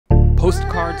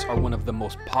Postcards are one of the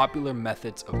most popular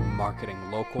methods of marketing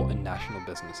local and national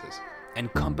businesses,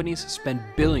 and companies spend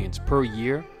billions per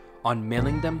year on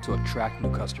mailing them to attract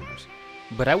new customers.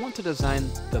 But I want to design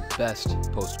the best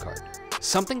postcard,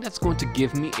 something that's going to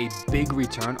give me a big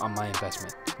return on my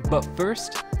investment. But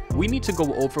first, we need to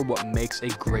go over what makes a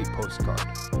great postcard.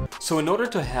 So in order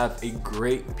to have a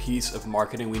great piece of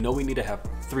marketing, we know we need to have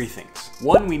three things.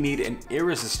 One, we need an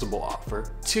irresistible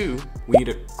offer. Two, we need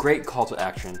a great call to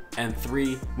action. And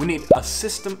three, we need a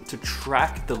system to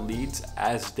track the leads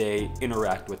as they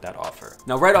interact with that offer.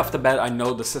 Now, right off the bat, I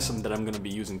know the system that I'm going to be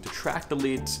using to track the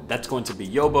leads. That's going to be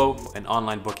Yobo, an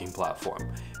online booking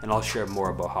platform. And I'll share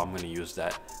more about how I'm going to use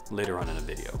that later on in the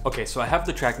video. Okay, so I have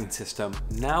the tracking system.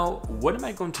 Now, what am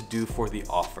I going to do for the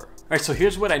offer? All right, so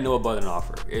here's what I know about an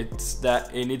offer. It's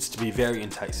that it needs to be very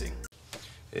enticing.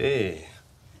 Hey,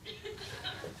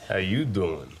 how you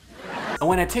doing? And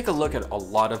when I take a look at a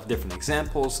lot of different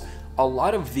examples, a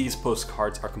lot of these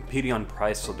postcards are competing on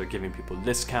price, so they're giving people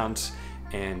discounts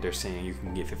and they're saying you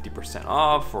can get 50%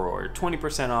 off or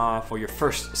 20% off or your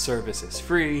first service is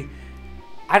free.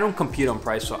 I don't compete on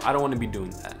price, so I don't want to be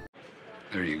doing that.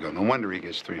 There you go. No wonder he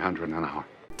gets 300 an hour.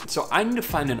 So I need to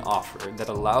find an offer that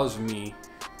allows me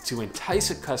to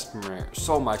entice a customer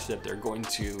so much that they're going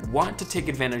to want to take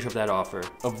advantage of that offer,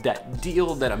 of that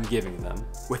deal that I'm giving them,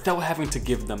 without having to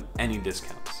give them any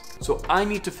discounts. So I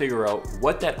need to figure out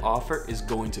what that offer is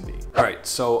going to be. All right,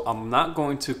 so I'm not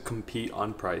going to compete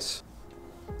on price,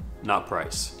 not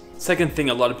price. Second thing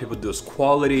a lot of people do is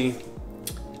quality.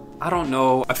 I don't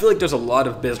know. I feel like there's a lot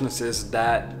of businesses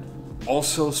that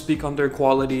also speak on their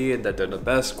quality and that they're the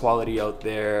best quality out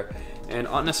there. And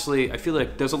honestly, I feel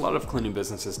like there's a lot of cleaning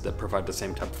businesses that provide the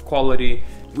same type of quality.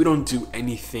 We don't do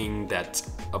anything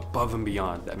that's above and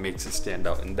beyond that makes it stand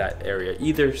out in that area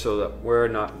either, so that we're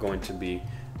not going to be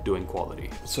doing quality.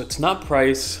 So it's not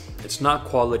price, it's not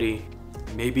quality.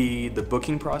 Maybe the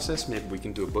booking process, maybe we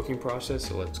can do a booking process.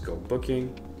 So let's go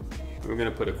booking. We're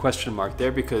gonna put a question mark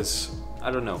there because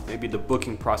I don't know, maybe the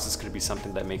booking process could be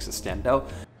something that makes it stand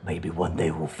out. Maybe one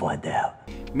day we'll find out.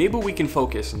 Maybe we can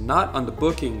focus not on the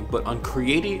booking, but on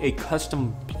creating a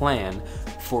custom plan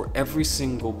for every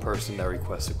single person that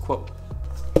requests a quote.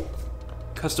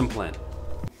 Custom plan.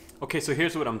 Okay, so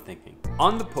here's what I'm thinking.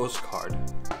 On the postcard,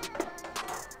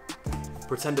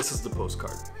 pretend this is the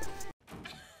postcard.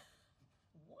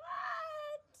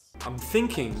 What? I'm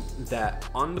thinking that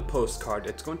on the postcard,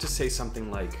 it's going to say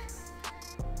something like,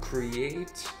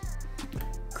 create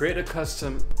a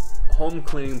custom home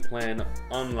cleaning plan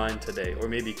online today. Or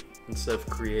maybe instead of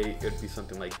create, it'd be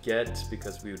something like get,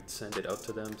 because we would send it out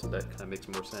to them, so that kind of makes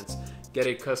more sense. Get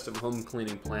a custom home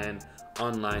cleaning plan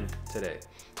online today.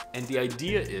 And the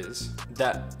idea is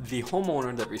that the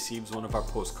homeowner that receives one of our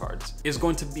postcards is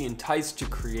going to be enticed to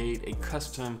create a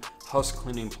custom house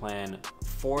cleaning plan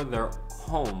for their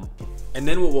home. And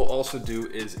then what we'll also do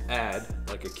is add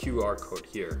like a QR code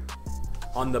here.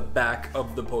 On the back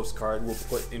of the postcard, we'll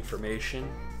put information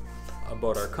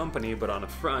about our company, but on the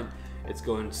front, it's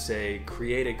going to say,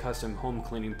 create a custom home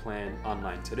cleaning plan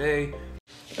online today.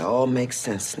 It all makes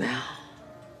sense now.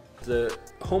 The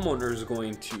homeowner is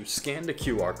going to scan the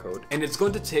QR code, and it's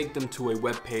going to take them to a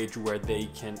web page where they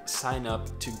can sign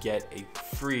up to get a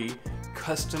free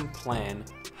custom plan,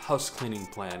 house cleaning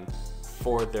plan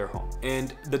for their home.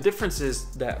 And the difference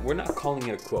is that we're not calling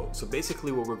it a quote. So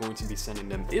basically what we're going to be sending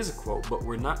them is a quote, but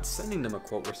we're not sending them a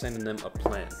quote, we're sending them a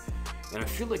plan. And I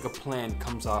feel like a plan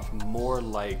comes off more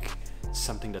like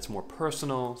something that's more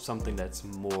personal, something that's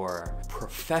more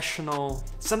professional,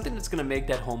 something that's gonna make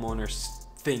that homeowner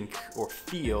think or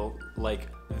feel like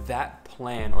that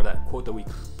plan or that quote that we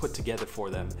put together for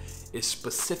them is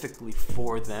specifically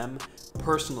for them,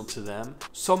 personal to them,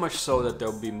 so much so that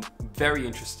they'll be very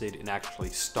interested in actually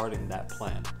starting that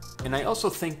plan. And I also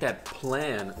think that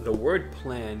plan, the word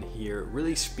plan here,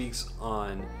 really speaks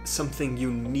on something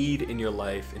you need in your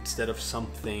life instead of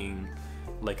something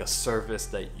like a service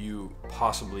that you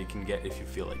possibly can get if you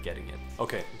feel like getting it.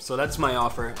 Okay, so that's my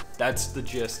offer. That's the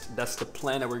gist. That's the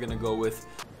plan that we're gonna go with.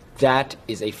 That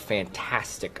is a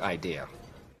fantastic idea.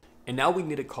 And now we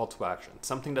need a call to action,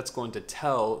 something that's going to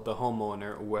tell the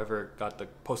homeowner, whoever got the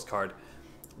postcard,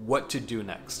 what to do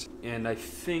next. And I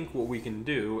think what we can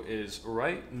do is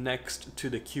right next to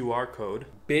the QR code,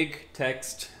 big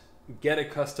text, get a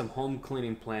custom home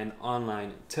cleaning plan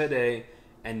online today,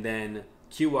 and then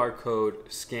QR code,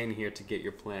 scan here to get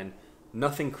your plan.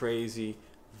 Nothing crazy,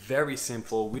 very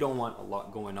simple. We don't want a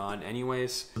lot going on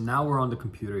anyways. Now we're on the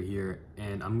computer here,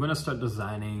 and I'm gonna start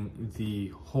designing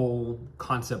the whole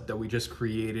concept that we just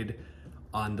created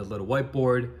on the little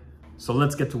whiteboard. So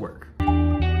let's get to work.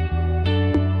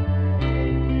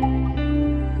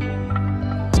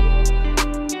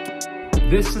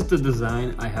 This is the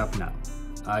design I have now.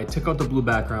 I took out the blue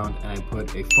background and I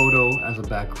put a photo as a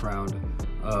background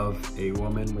of a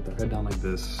woman with her head down like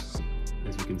this.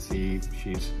 As you can see,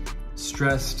 she's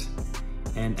stressed.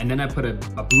 And then I put a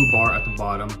blue bar at the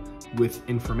bottom with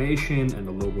information and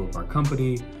the logo of our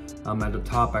company. At the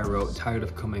top, I wrote, "Tired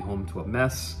of coming home to a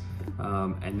mess."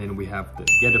 And then we have the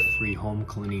 "Get a free home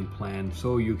cleaning plan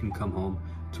so you can come home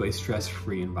to a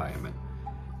stress-free environment."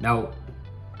 Now,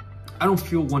 I don't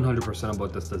feel 100%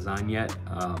 about this design yet,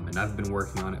 and I've been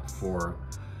working on it for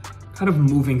kind of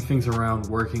moving things around,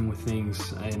 working with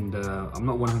things, and I'm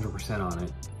not 100% on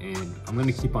it, and I'm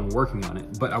gonna keep on working on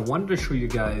it. But I wanted to show you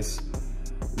guys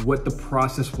what the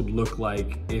process would look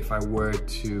like if I were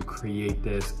to create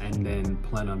this and then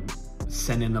plan on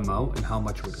sending them out and how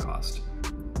much it would cost.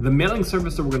 The mailing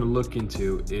service that we're gonna look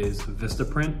into is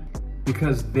Vistaprint,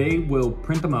 because they will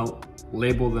print them out,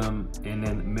 label them, and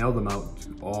then mail them out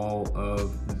to all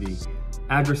of the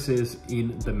addresses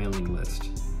in the mailing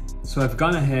list. So I've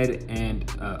gone ahead and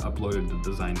uploaded the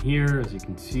design here, as you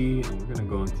can see, and we're gonna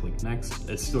go and click next.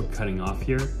 It's still cutting off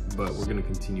here, but we're gonna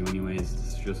continue anyways.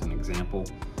 This is just an example.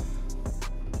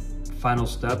 Final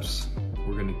steps,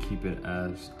 we're gonna keep it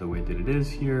as the way that it is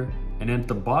here. And at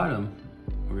the bottom,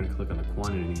 we're gonna click on the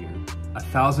quantity here.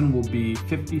 1,000 will be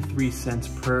 53 cents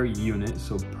per unit,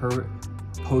 so per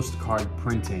postcard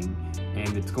printing,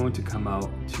 and it's going to come out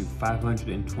to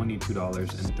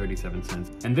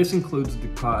 $522.37. And this includes the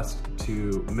cost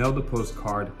to mail the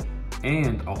postcard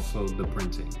and also the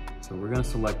printing. So we're gonna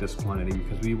select this quantity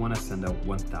because we wanna send out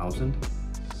 1,000.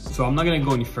 So I'm not gonna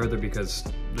go any further because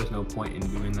there's no point in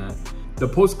doing that. The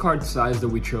postcard size that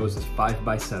we chose is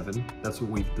 5x7. That's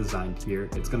what we've designed here.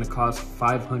 It's gonna cost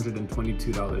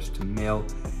 $522 to mail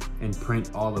and print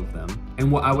all of them.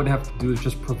 And what I would have to do is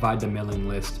just provide the mailing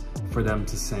list for them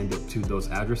to send it to those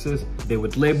addresses. They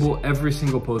would label every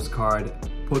single postcard,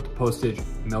 put the postage,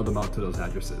 mail them out to those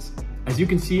addresses. As you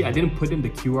can see, I didn't put in the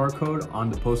QR code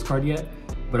on the postcard yet,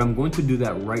 but I'm going to do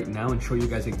that right now and show you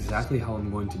guys exactly how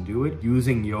I'm going to do it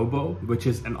using Yobo, which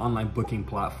is an online booking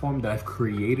platform that I've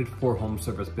created for home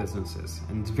service businesses.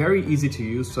 And it's very easy to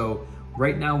use. So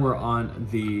right now we're on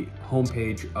the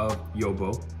homepage of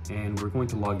Yobo and we're going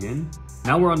to log in.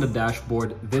 Now we're on the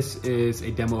dashboard. This is a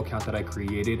demo account that I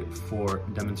created for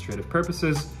demonstrative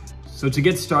purposes. So to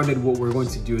get started, what we're going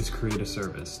to do is create a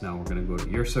service. Now we're gonna go to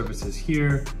your services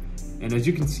here. And as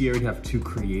you can see, I already have 2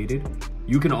 created.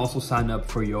 You can also sign up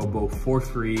for Yobo for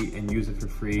free and use it for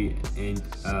free and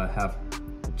have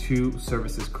 2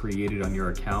 services created on your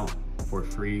account for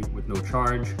free with no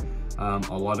charge.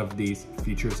 A lot of these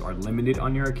features are limited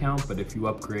on your account, but if you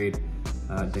upgrade,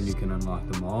 then you can unlock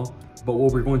them all. But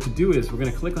what we're going to do is we're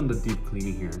gonna click on the deep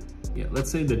cleaning here. Yeah, let's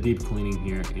say the deep cleaning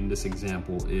here in this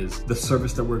example is the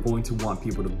service that we're going to want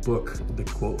people to book the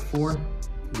quote for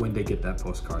when they get that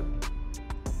postcard.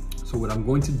 So what I'm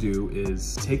going to do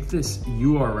is take this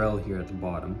URL here at the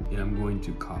bottom and I'm going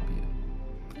to copy it.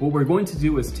 What we're going to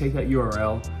do is take that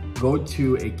URL, go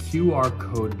to a QR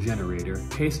code generator,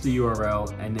 paste the URL,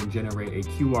 and then generate a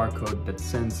QR code that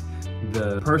sends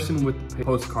the person with the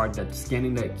postcard that's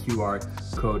scanning that QR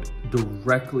code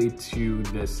directly to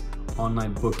this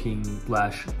online booking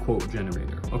 / quote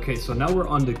generator. Okay, so now we're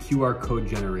on the QR code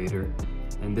generator,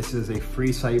 and this is a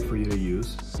free site for you to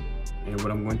use. And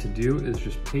what I'm going to do is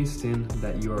just paste in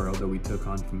that URL that we took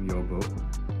on from Yobo.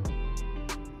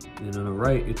 And on the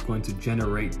right, it's going to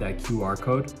generate that QR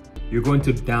code. You're going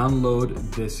to download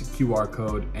this QR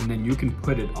code and then you can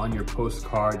put it on your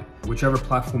postcard. Whichever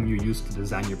platform you use to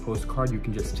design your postcard, you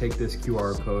can just take this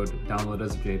QR code, download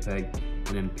as a JPEG,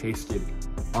 and then paste it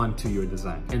onto your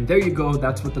design. And there you go,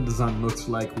 that's what the design looks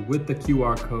like with the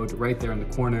QR code right there in the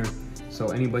corner. So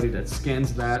anybody that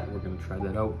scans that, we're gonna try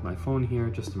that out with my phone here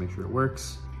just to make sure it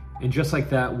works. And just like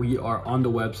that, we are on the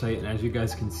website, and as you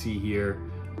guys can see here,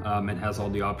 it has all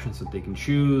the options that they can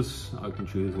choose. I can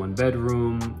choose 1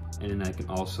 bedroom, and then I can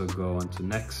also go on to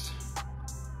next,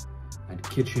 add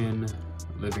kitchen,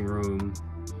 living room.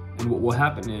 And what will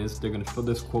happen is they're gonna fill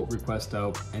this quote request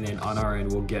out, and then on our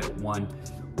end, we'll get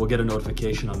a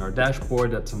notification on our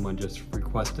dashboard that someone just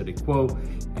requested a quote,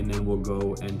 and then we'll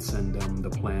go and send them the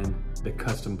plan, the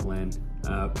custom plan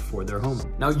for their home.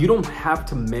 Now, you don't have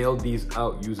to mail these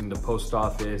out using the post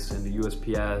office and the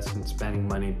USPS and spending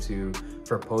money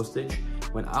for postage.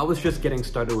 When I was just getting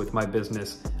started with my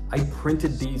business, I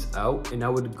printed these out and I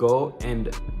would go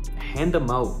and hand them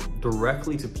out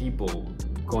directly to people,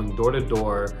 going door to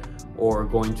door, or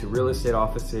going to real estate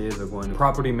offices, or going to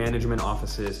property management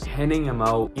offices, handing them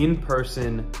out in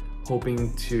person,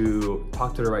 hoping to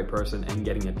talk to the right person and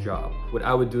getting a job. What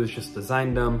I would do is just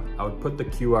design them, I would put the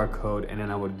QR code, and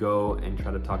then I would go and try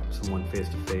to talk to someone face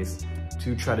to face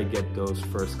to try to get those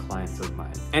first clients of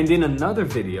mine. And in another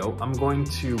video, I'm going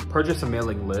to purchase a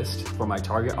mailing list for my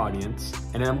target audience,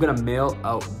 and then I'm gonna mail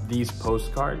out these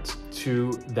postcards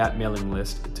to that mailing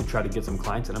list to try to get some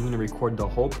clients. And I'm gonna record the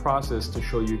whole process to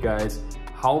show you guys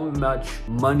how much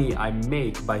money I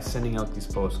make by sending out these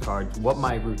postcards, what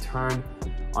my return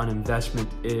on investment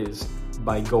is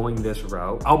by going this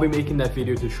route. I'll be making that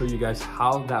video to show you guys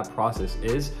how that process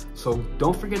is. So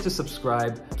don't forget to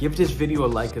subscribe, give this video a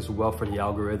like as well for the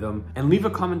algorithm, and leave a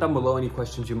comment down below any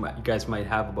questions you guys might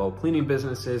have about cleaning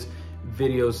businesses,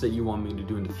 videos that you want me to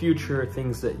do in the future,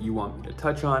 things that you want me to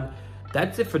touch on.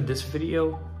 That's it for this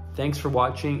video. Thanks for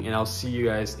watching, and I'll see you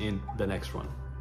guys in the next one.